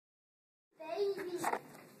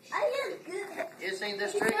You seen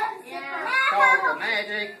this trick? Yeah. Called the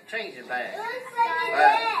magic changing bag.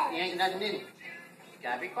 But you ain't nothing in it. You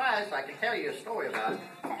gotta be quiet so I can tell you a story about it.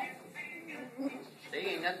 See,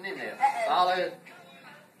 ain't nothing in there. Solid.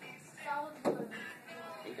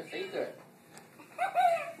 You can see through it.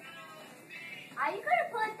 Are you gonna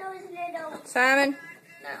put those little? Simon?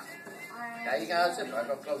 Now you got a zipper. I'm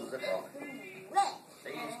gonna close the zipper off. See,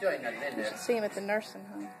 you still ain't nothing in there. See him at the nursing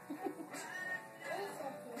home.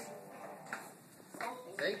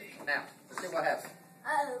 See? Now, let's see what happens.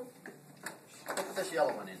 Uh-oh. Put this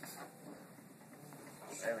yellow one in.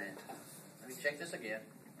 Wait a minute. Let me check this again.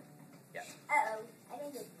 Yeah. Uh-oh. I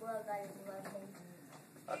think the plug got is working.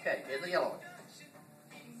 Okay, here's the yellow one.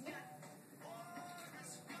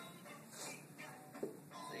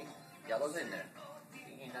 See? Yellow's in there.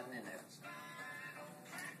 Ain't nothing in there.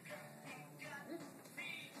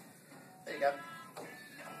 There you go.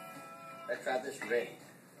 Let's try this red.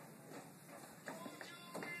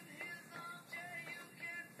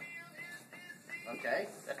 Okay,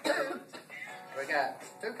 that's two. We got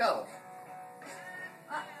two colors.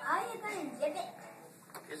 Are you gonna zip it?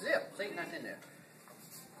 It's zip. See, nothing in there.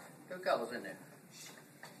 Two colors in there.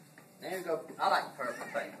 There you go. I like purple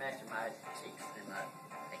thing, matching my cheeks and my.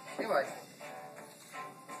 Anyway.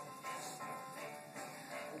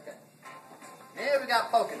 Okay. Here we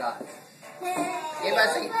got polka dots. Anybody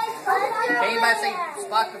see? Can anybody see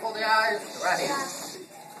spots before the eyes? Right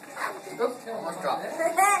here. Oops, almost dropped it.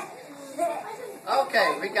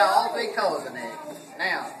 Okay, we got all three colors in there.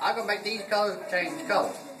 Now, I'm going to make these colors change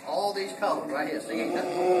colors. All these colors right here. See, ain't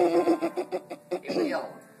nothing. Here's the yellow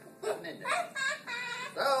one. Nothing in there.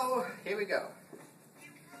 So, here we go.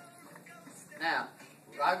 Now,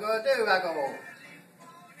 what I'm going to do, I'm going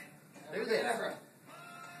to do this.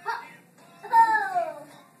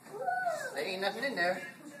 There ain't nothing in there.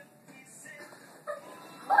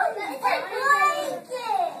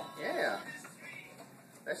 Yeah.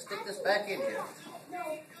 Let's stick this back in here. Do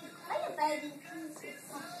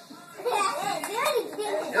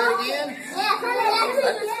it again?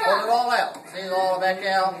 Let's pull it all out. See it all back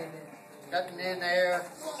out. Nothing in there.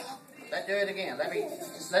 Let's do it again.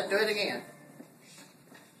 Let's do it again.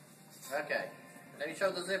 Okay. Let me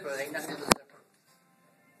show the zipper. There ain't nothing in the zipper.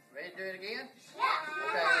 Ready to do it again?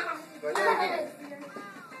 Okay. Go do it again.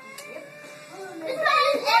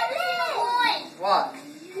 What?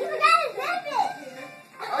 You forgot to zip it.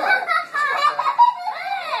 Oh.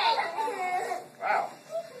 Wow.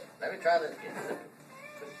 Let me try this again.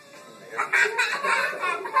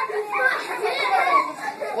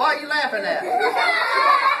 What are you laughing at?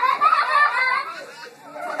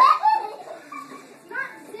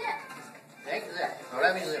 Ain't zip. Oh,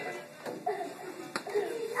 let me zip it.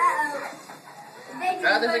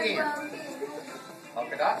 Try this again.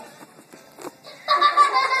 Polka dot.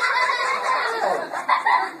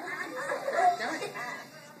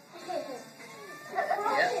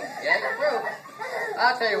 Yeah, you're through.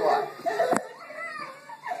 I'll tell you what.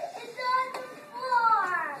 It's on the floor.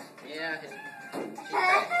 Yeah.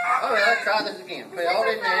 All right, let's try this again. Put it all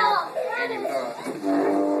in there, and you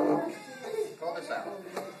pull this out. A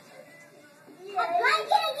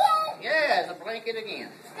blanket again. Yeah, it's a blanket again.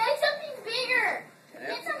 Get something bigger. Yeah.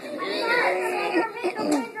 Get something bigger.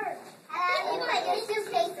 Bigger. I need like a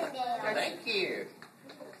suitcase in there. Thank you.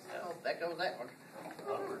 Well, that goes that one.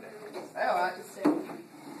 All right.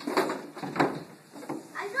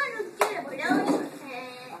 I'm gonna get a balloon.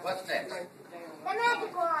 What's next? The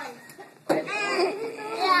magic wand. Yeah.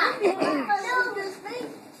 No,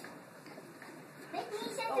 make me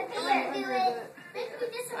disappear. Do it. Make me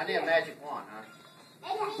disappear. I need a magic wand, huh?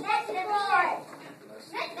 Make me disappear.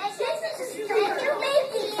 Make me disappear. You make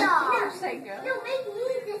me disappear. No, make me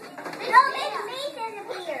disappear. No, make me disappear. Make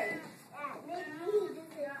me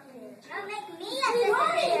disappear. No, make me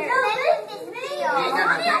disappear. No, make me disappear.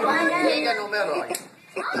 You ain't got no metal on you.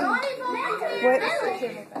 Johnny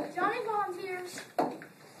volunteers. Johnny volunteers.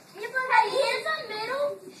 Hey, here's a middle.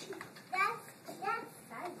 That's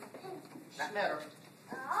Not metal.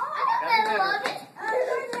 I got metal on it.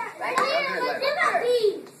 Right here, the zipper.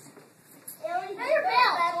 Your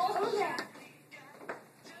belt.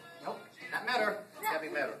 Nope, not metal. Gotta be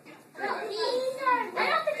metal. No, these are.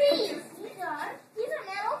 Where are the keys? These are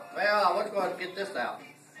metal. Well, I was going to get this out.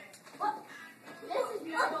 What? This is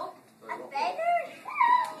metal. A beggar?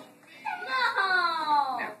 No.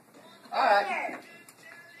 Now. All right.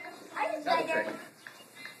 I just Another beggar. trick.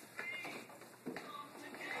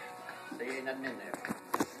 See, ain't nothing in there.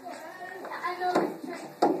 I know.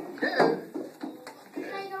 Dude.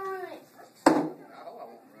 I don't ruin it. I hope I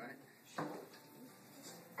won't run it.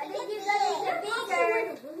 I think you got it bigger.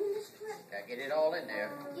 Gotta get it all in there.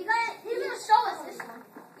 You're gonna show us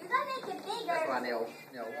find the old,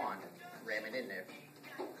 wand. Ram it in there.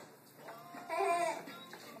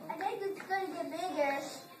 I think it's going to get bigger.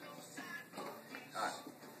 Alright.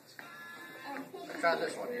 Let's try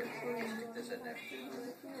this one here. Stick this in there.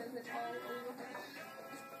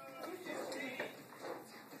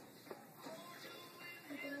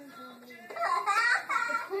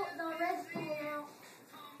 The red's coming out.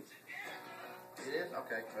 It is?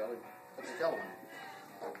 Okay, well, put the yellow one.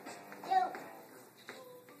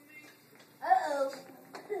 Uh-oh.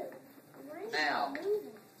 Now,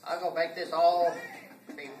 I'll go make this all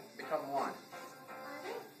become one.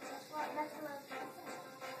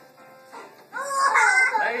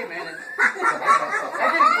 Wait a minute. That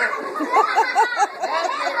didn't work.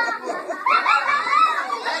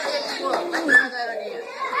 Let's try that again.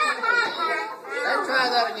 Let's try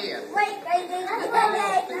that again. Wait, baby.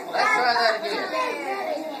 Let's try that again.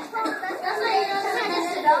 That's why you don't mess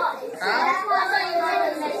it up. Huh? That's why you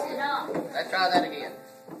don't mess it up. Let's try that again.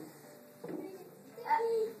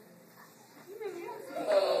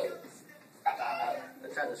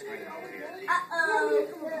 Let's try the screen over here. I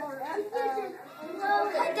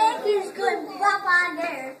think he's good. Pop on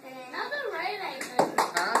there. Now the red ain't good.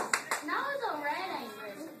 Huh? Now the red ain't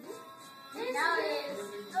good. Now it is.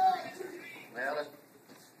 Well,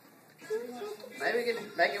 maybe we can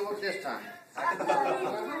make it work this time. He's going to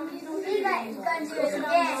do it again. I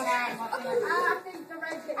think the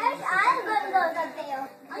red's going to I'm going to go up there.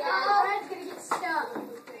 Yeah, the red's gonna get stuck.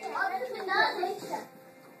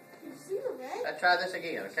 You see the red? Let's try this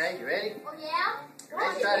again, okay? You ready? Oh, yeah? You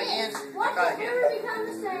ready to try it again? Watch Try it it again. never become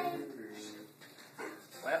the same.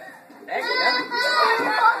 Well,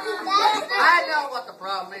 I know what the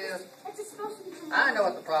problem is. It's supposed to become I know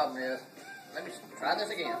what the problem is. Let me try this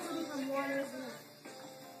again.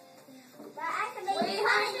 We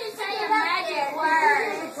have to say a magic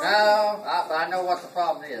word. No, I know what the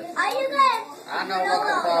problem is. Are you good? I know what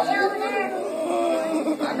the problem is.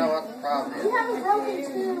 I know what the problem is. You have a broken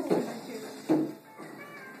tooth.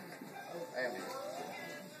 Wait a minute.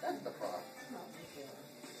 That's the problem.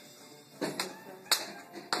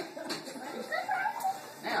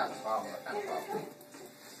 Now the problem. That's the problem.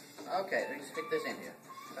 Okay, let me stick this in here.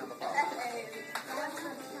 That's the problem.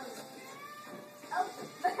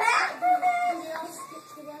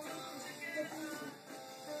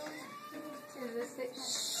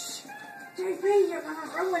 JP, you're gonna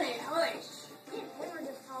ruin it. Hush.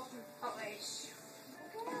 Hush.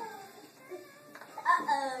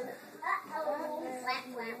 Uh-oh. Whack,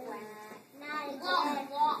 whack, whack. Not again.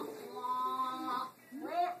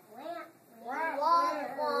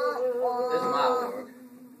 This might work,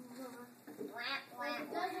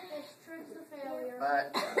 but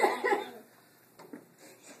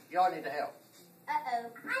y'all need to help. Uh-oh.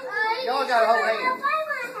 Y'all gotta hold hands. I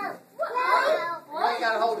want help. You ain't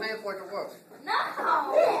gotta hold hands for it to work. No.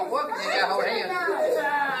 Work, you gotta hold hands.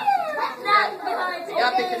 Not behind You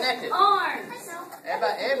gotta be connected. arms.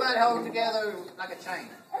 Everybody hold together like a chain.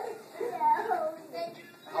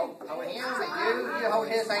 Hold him, and you hold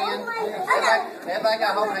his hand. Everybody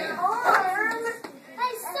got to hold hands.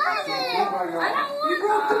 I don't want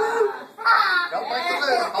Don't break the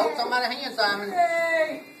glue. Hold somebody's hand, Simon.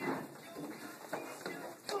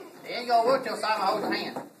 It ain't gonna work till Simon holds the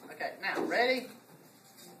hand. Okay, now, ready?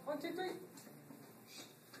 1, 2, 3.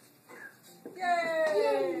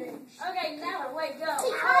 Yay! Okay, now wait, go. I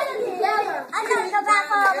gotta go back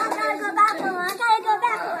home. I gotta go back home. I gotta go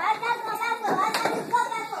back home. I gotta go back home. I gotta go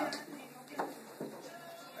back home.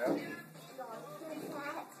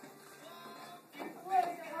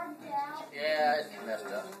 Yeah, it's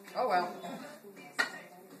messed up. Oh well.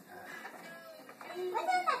 What's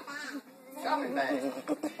in that bag? Shopping bag.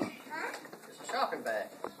 It's a shopping bag.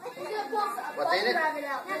 What's in it?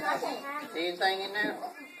 See anything in there?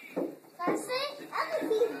 Can I see? I can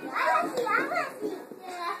see. I want to see. I want to see.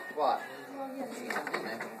 Yeah. What? Let me feel.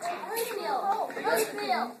 Let me feel.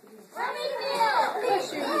 Let me feel.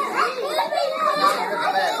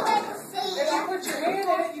 If you put your hand in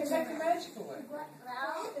it, you take the magic away.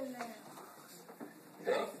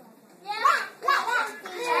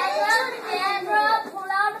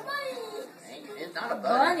 It's not a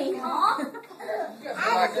bunny. Huh?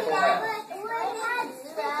 I like to pull out.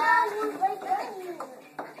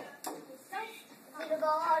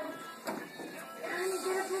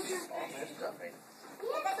 Messed up, ain't it?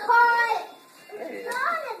 It is.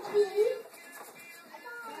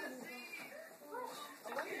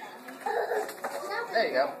 There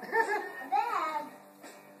you go.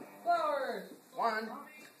 Flowers. One.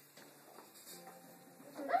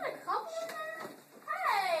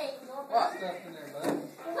 Hey! What? Stuff in there, bud.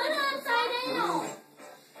 Put it upside down.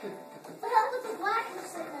 What else with the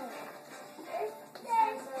blackness in there?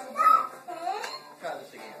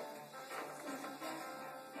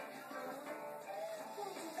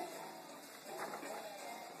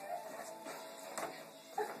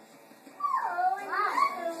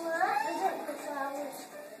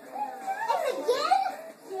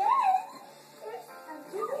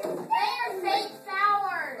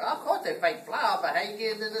 how you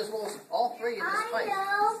get into this little, all three in this I space.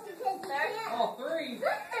 know, because you can't. All three.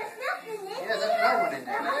 Look, there's nothing in Yeah, there. there's no one in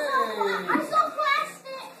there. I saw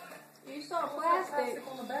plastic. You saw plastic. Plastic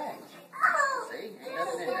on the back. Oh. See? Ain't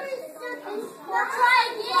nothing in there. We'll try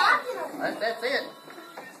again. That's it.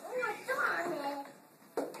 Oh my darn it.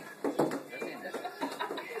 That's in there.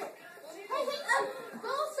 Hey,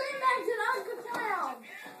 go send back to Uncle Cloud.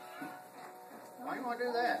 Why you want to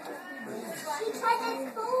do that? Because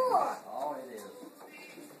it's cool. Oh, it is.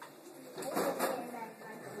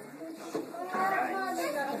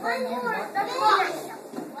 One more. The box.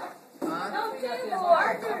 Huh? No, two more.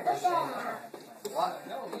 What?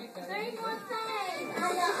 No, you can. There's one thing.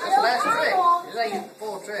 That's the last trick. This ain't the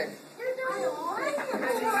full trick.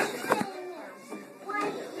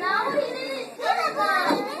 No, he didn't get a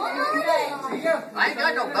bunny. There you go. I ain't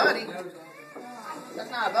got no bunny.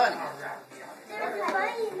 That's not a bunny. There's a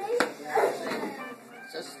bunny in there.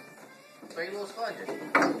 It's just three little sponges.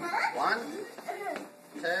 1,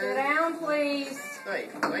 2, Sit down, please. 3.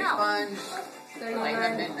 3 sponge. So Ain't you're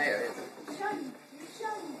nothing ready. in there, is it?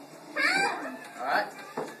 Alright.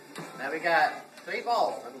 Now we got 3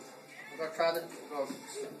 balls. We're going to try to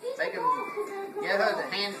make them, get her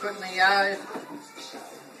the hand put in the eyes.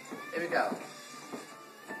 Here we go.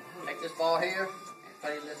 Take this ball here and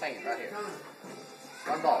put it in this hand right here.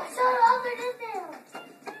 1 ball. So over there.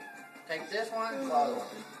 Take this one, the other one.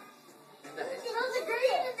 In the hand. Those are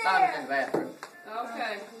green in Stop it in there. the bathroom.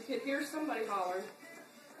 Okay, we could hear somebody holler.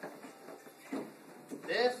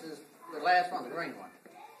 This is the last one, the green one.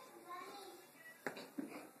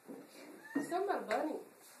 Something about a bunny.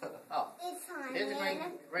 Oh, It's fine. here's the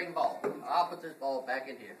green ball. I'll put this ball back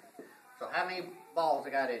in here. So how many balls I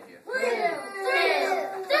got in here? 1, 2, 3. 3.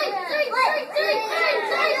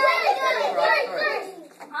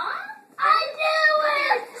 Huh? I knew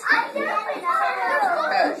it. I knew it.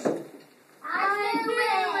 Okay. I knew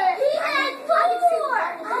it. He had 4.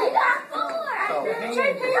 He got 4. So, He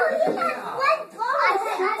had 1 ball.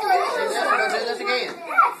 we're going to do this again.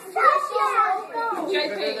 We're going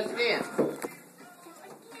to do this again.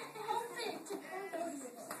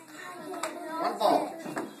 1 ball.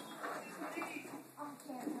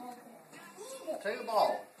 2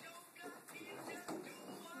 balls.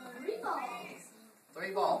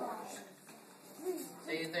 3 balls.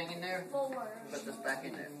 See anything in there? Put this back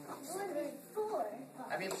in there.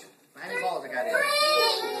 How many balls I got in there? 3?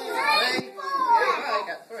 Yeah, right.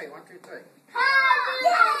 Got 3. 1, 2, 3.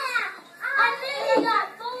 I knew he got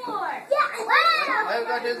 4. Well, we're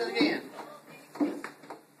going to do this again.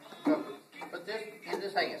 So, put this in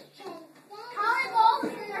this hand. How many balls is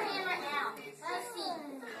in your hand right now? Let's see.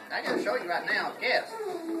 I got to show you right now. Guess. 1,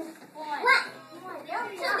 2,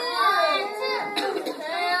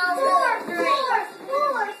 3.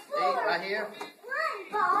 See, right here.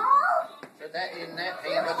 1 ball. Put that in that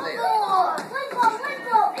hand up there. 1 ball.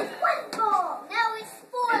 It's 1 ball. Now it's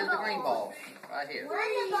 4 Here's the green ball. Right here.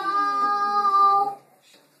 1 ball.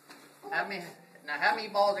 How many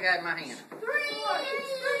balls I got in my hand? 3,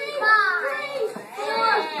 5,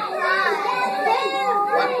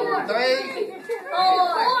 4, 3.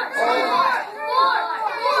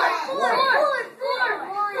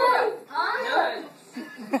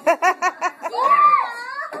 4.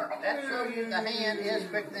 That shows you the hand is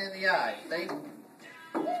bigger than the eye. See? 1.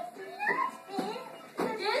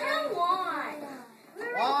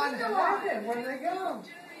 Nothing. Where did they go?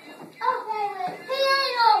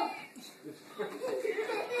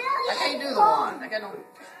 I can't do the 1. I got no.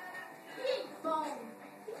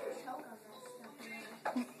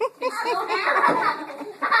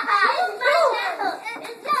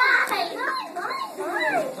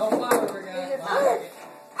 Don't lie over, guys.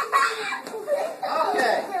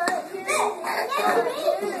 Okay.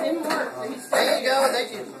 Didn't work. There you go.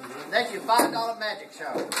 That's your $5 magic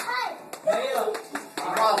show. Neil. You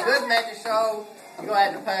want a good magic show, you're going to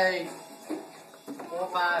have to pay $400 or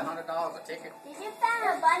 $500 a ticket. Did you find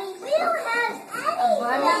a bunny? We don't have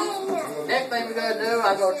anything. Next thing we're going to do,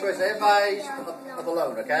 I'm going to twist everybody's a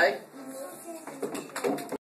balloon, okay?